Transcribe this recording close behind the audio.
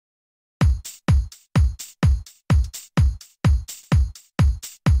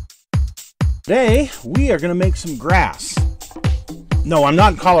Today, we are going to make some grass. No, I'm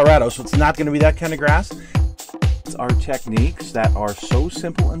not in Colorado, so it's not going to be that kind of grass. It's our techniques that are so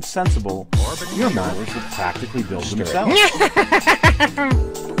simple and sensible, your modders would practically build themselves.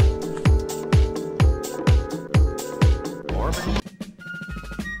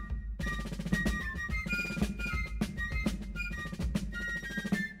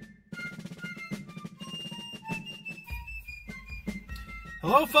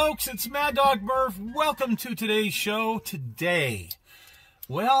 Hello folks, it's Mad Dog Murph. Welcome to today's show. Today,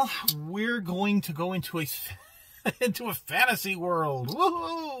 well, we're going to go into a fantasy world.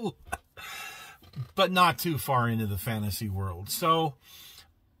 Woohoo! But not too far into the fantasy world. So,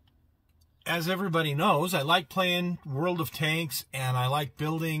 as everybody knows, I like playing World of Tanks, and I like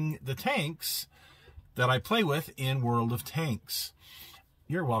building the tanks that I play with in World of Tanks.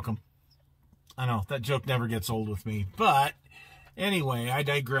 You're welcome. I know, that joke never gets old with me, but anyway, I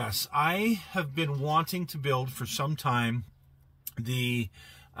digress. I have been wanting to build for some time the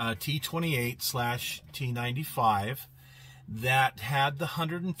T28/T95 that had the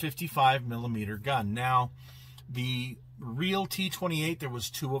 155 millimeter gun. Now, the real T28, there was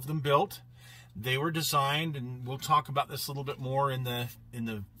two of them built. They were designed, and we'll talk about this a little bit more in the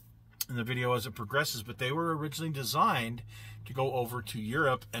video as it progresses, but they were originally designed to go over to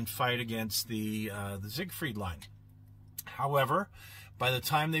Europe and fight against the Siegfried line. However, by the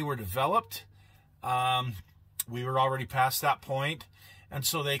time they were developed, we were already past that point, and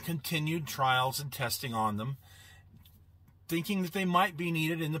so they continued trials and testing on them, thinking that they might be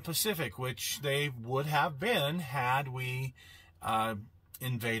needed in the Pacific, which they would have been had we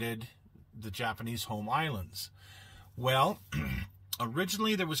invaded the Japanese home islands. Well,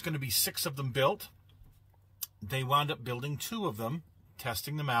 originally there was going to be 6 of them built. They wound up building 2 of them,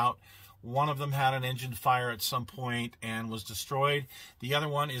 testing them out. One of them had an engine fire at some point and was destroyed. The other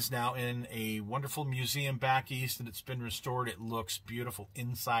one is now in a wonderful museum back east, and it's been restored. It looks beautiful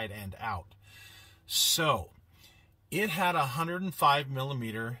inside and out. So, it had a 105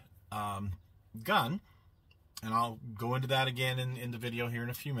 millimeter gun, and I'll go into that again in the video here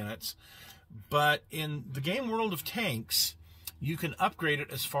in a few minutes. But in the game World of Tanks, you can upgrade it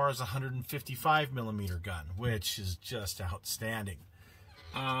as far as a 155 millimeter gun, which is just outstanding.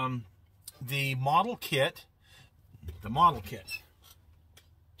 The model kit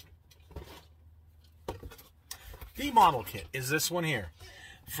is this one here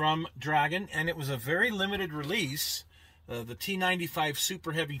from Dragon, and it was a very limited release, the T95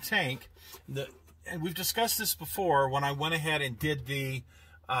 Super Heavy Tank. And we've discussed this before when I went ahead and did the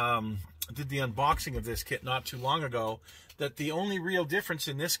unboxing of this kit not too long ago, that the only real difference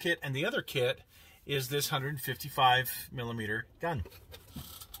in this kit and the other kit is this 155 millimeter gun.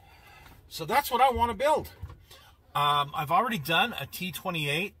 So that's what I want to build. I've already done a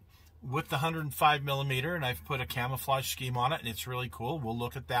T28 with the 105 millimeter, and I've put a camouflage scheme on it, and it's really cool. We'll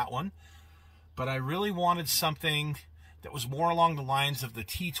look at that one. But I really wanted something that was more along the lines of the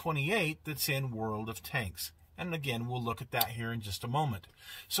T28 that's in World of Tanks. And again, we'll look at that here in just a moment.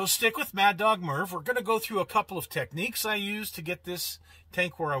 So stick with Mad Dog Merv. We're going to go through a couple of techniques I use to get this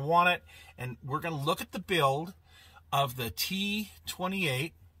tank where I want it, and we're going to look at the build of the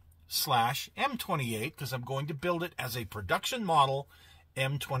T28/M28, because I'm going to build it as a production model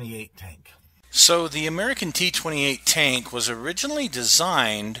M28 tank. So the American T28 tank was originally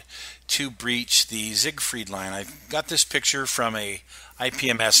designed to breach the Siegfried line. I got this picture from a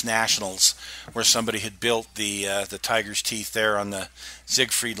IPMS Nationals where somebody had built the tiger's teeth there on the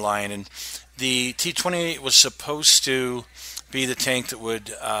Siegfried line, and the T28 was supposed to be the tank that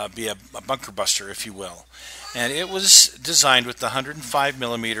would be a bunker buster, if you will. And it was designed with the 105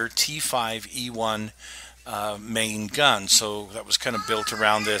 millimeter T5E1 main gun, so that was kind of built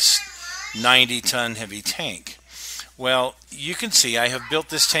around this 90-ton heavy tank. Well, you can see I have built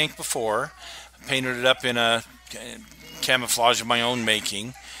this tank before, painted it up in a camouflage of my own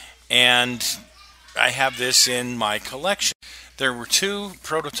making, and I have this in my collection. There were 2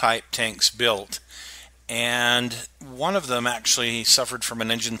 prototype tanks built, and one of them actually suffered from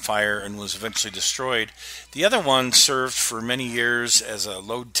an engine fire and was eventually destroyed. The other one served for many years as a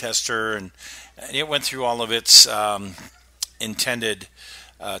load tester, and it went through all of its intended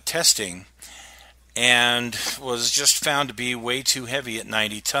testing and was just found to be way too heavy at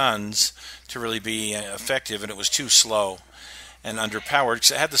 90 tons to really be effective, and it was too slow and underpowered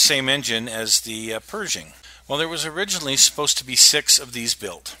because it had the same engine as the Pershing. Well, there was originally supposed to be 6 of these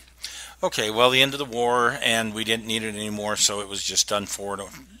built. Okay, well, the end of the war, and we didn't need it anymore, so it was just done for.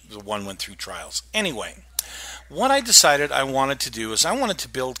 The one went through trials. Anyway, what I decided I wanted to do is I wanted to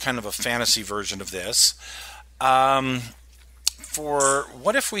build kind of a fantasy version of this. for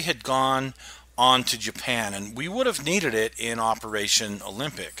what if we had gone on to Japan, and we would have needed it in Operation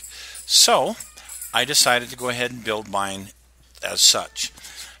Olympic. So I decided to go ahead and build mine as such.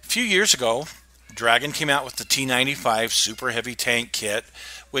 A few years ago, Dragon came out with the T95 Super Heavy Tank Kit,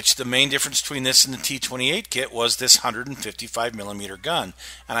 which the main difference between this and the T28 kit was this 155mm gun.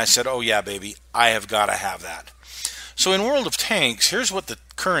 And I said, oh yeah, baby, I have got to have that. So in World of Tanks, here's what the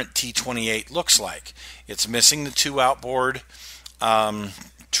current T28 looks like. It's missing the two outboard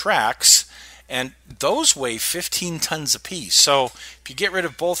tracks, and those weigh 15 tons apiece. So if you get rid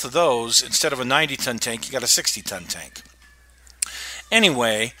of both of those, instead of a 90-ton tank, you got a 60-ton tank.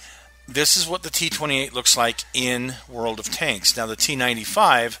 Anyway, this is what the T28 looks like in World of Tanks. Now the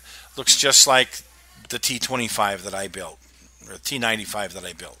T95 looks just like the T25 that I built, or T95 that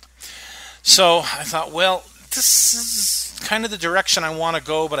I built. So I thought, well, this is kind of the direction I want to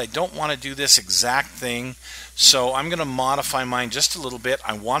go, but I don't want to do this exact thing. So I'm going to modify mine just a little bit.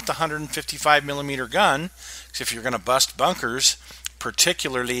 I want the 155mm gun, because if you're going to bust bunkers,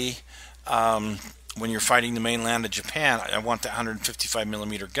 particularly when you're fighting the mainland of Japan, I want that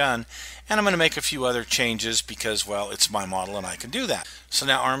 155mm gun, and I'm going to make a few other changes because, well, it's my model and I can do that. So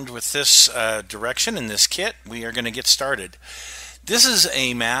now, armed with this direction and this kit, we are going to get started. This is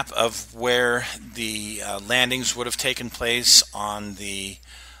a map of where the landings would have taken place on the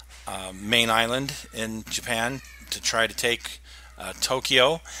main island in Japan to try to take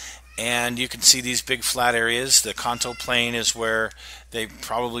Tokyo. And you can see these big flat areas. The Kanto Plain is where they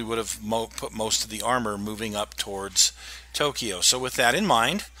probably would have put most of the armor moving up towards Tokyo. So with that in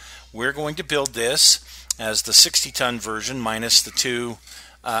mind, we're going to build this as the 60-ton version minus the two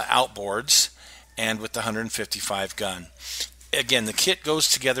outboards and with the 155 gun. Again, the kit goes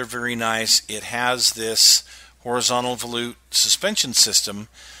together very nice. It has this horizontal volute suspension system,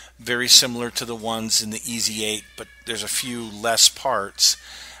 very similar to the ones in the Easy 8, but there's a few less parts.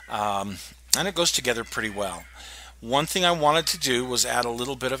 And it goes together pretty well. One thing I wanted to do was add a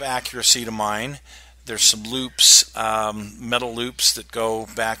little bit of accuracy to mine. There's some loops, metal loops that go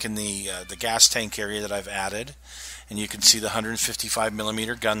back in the gas tank area that I've added. And you can see the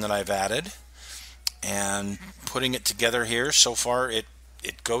 155mm gun that I've added. And putting it together here, so far it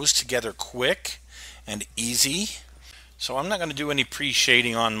goes together quick and easy. So I'm not going to do any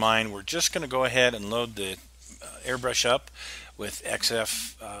pre-shading on mine. We're just going to go ahead and load the airbrush up with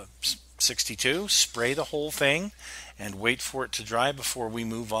XF62, spray the whole thing, and wait for it to dry before we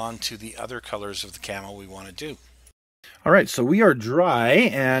move on to the other colors of the camo we want to do. All right, so we are dry,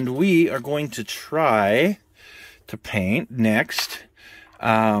 and we are going to try to paint next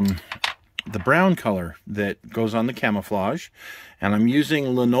the brown color that goes on the camouflage. And I'm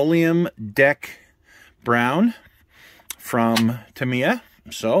using Linoleum Deck Brown from Tamiya.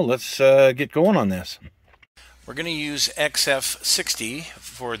 So let's get going on this. We're going to use XF60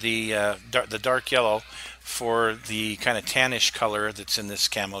 for the dark yellow for the kind of tannish color that's in this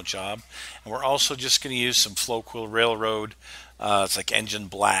camo job. And we're also just going to use some Floquil Railroad, it's like engine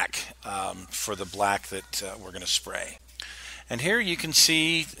black, for the black that we're going to spray. And here you can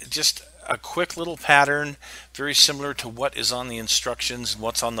see just a quick little pattern, very similar to what is on the instructions and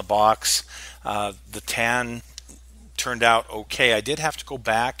what's on the box. The tan turned out okay. I did have to go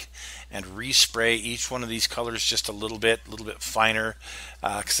back and respray each one of these colors just a little bit finer,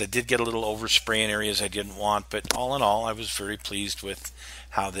 because I did get a little overspray in areas I didn't want. But all in all, I was very pleased with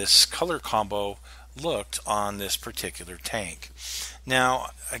how this color combo looked on this particular tank. Now,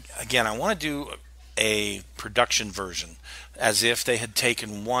 again, I want to do a production version, as if they had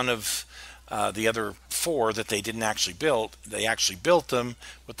taken one of the other four that they didn't actually build. They actually built them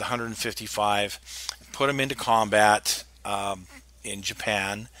with the 155, put them into combat in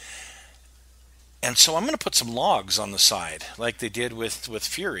Japan. And so I'm going to put some logs on the side, like they did with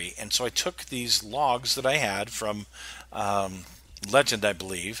Fury. And so I took these logs that I had from Legend, I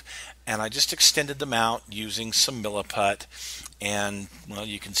believe, and I just extended them out using some Milliput. And, well,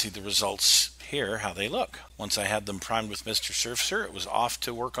 you can see the results here, how they look. Once I had them primed with Mr. Surfacer, it was off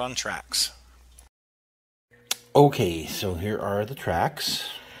to work on tracks. Okay, so here are the tracks.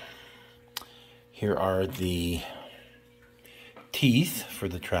 Here are the teeth for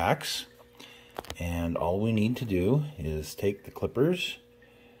the tracks. And all we need to do is take the clippers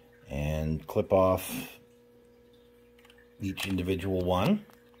and clip off each individual one,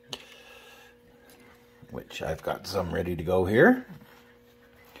 which I've got some ready to go here.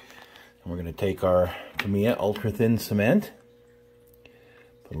 And we're going to take our Tamiya ultra thin cement,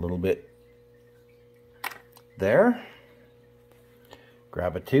 put a little bit there,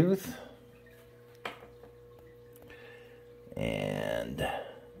 grab a tooth, and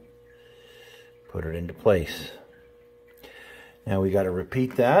put it into place. Now we got to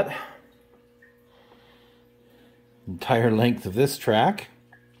repeat that entire length of this track,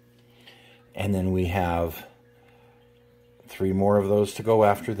 and then we have 3 more of those to go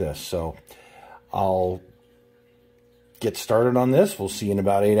after this. So I'll get started on this. We'll see you in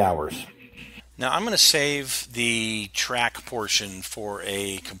about 8 hours. Now I'm going to save the track portion for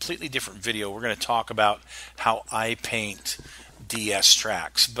a completely different video. We're going to talk about how I paint DS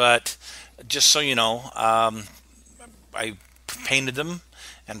tracks. But just so you know, I painted them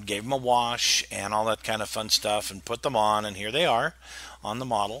and gave them a wash and all that kind of fun stuff and put them on, and here they are on the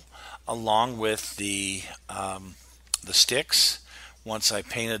model, along with the sticks. Once I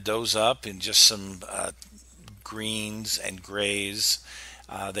painted those up in just some greens and grays,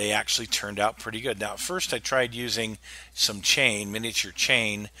 they actually turned out pretty good. Now, at first I tried using some chain, miniature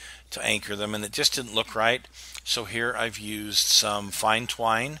chain, to anchor them, and it just didn't look right. So here I've used some fine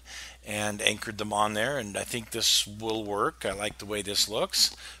twine and anchored them on there, and I think this will work. I like the way this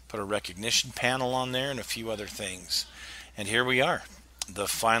looks. Put a recognition panel on there and a few other things. And here we are, the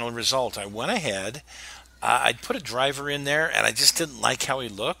final result. I went ahead, I'd put a driver in there, and I just didn't like how he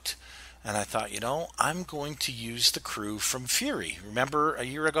looked. And I thought, you know, I'm going to use the crew from Fury. Remember a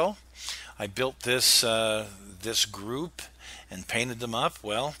year ago? I built this this group and painted them up.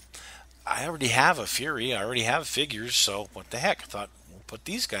 Well, I already have a Fury. I already have figures, so what the heck? I thought, we'll put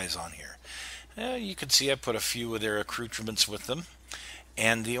these guys on here. You can see I put a few of their accoutrements with them.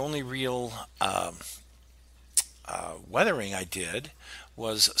 And the only real weathering I did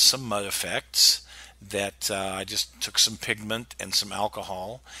was some mud effects that I just took some pigment and some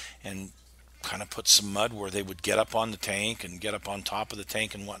alcohol and kind of put some mud where they would get up on the tank and get up on top of the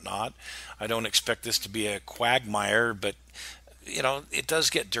tank and whatnot. I don't expect this to be a quagmire, but you know, it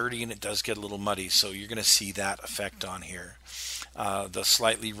does get dirty and it does get a little muddy, so you're going to see that effect on here. The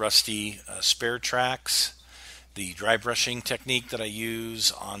slightly rusty spare tracks, the dry brushing technique that I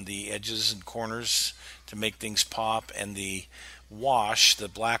use on the edges and corners to make things pop, and the wash, the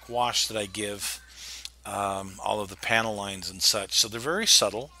black wash that I give all of the panel lines and such. So they're very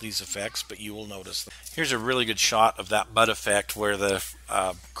subtle, these effects, but you will notice them. Here's a really good shot of that mud effect where the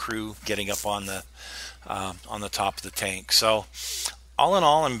crew getting up on the top of the tank. So all in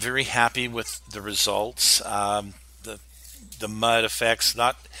all, I'm very happy with the results. The mud effects,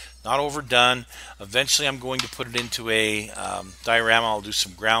 not overdone. Eventually I'm going to put it into a diorama. I'll do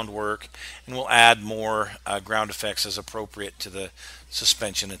some groundwork, and we'll add more ground effects as appropriate to the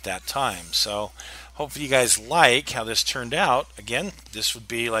suspension at that time. So hopefully you guys like how this turned out. Again, this would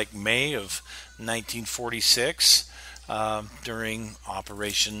be like May of 1946 during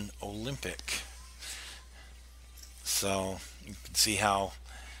Operation Olympic. So you can see how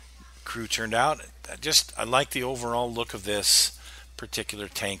crew turned out. I like the overall look of this particular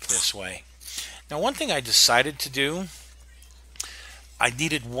tank this way. Now, one thing I decided to do, I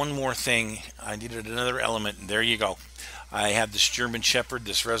needed one more thing. I needed another element, and there you go. I had this German Shepherd,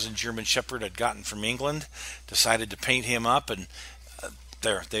 this resin German Shepherd I'd gotten from England. Decided to paint him up, and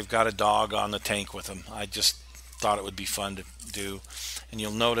there, they've got a dog on the tank with them. I just thought it would be fun to do. And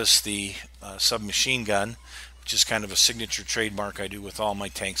you'll notice the submachine gun, which is kind of a signature trademark I do with all my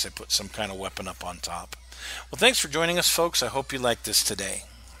tanks. I put some kind of weapon up on top. Well, thanks for joining us, folks. I hope you liked this today.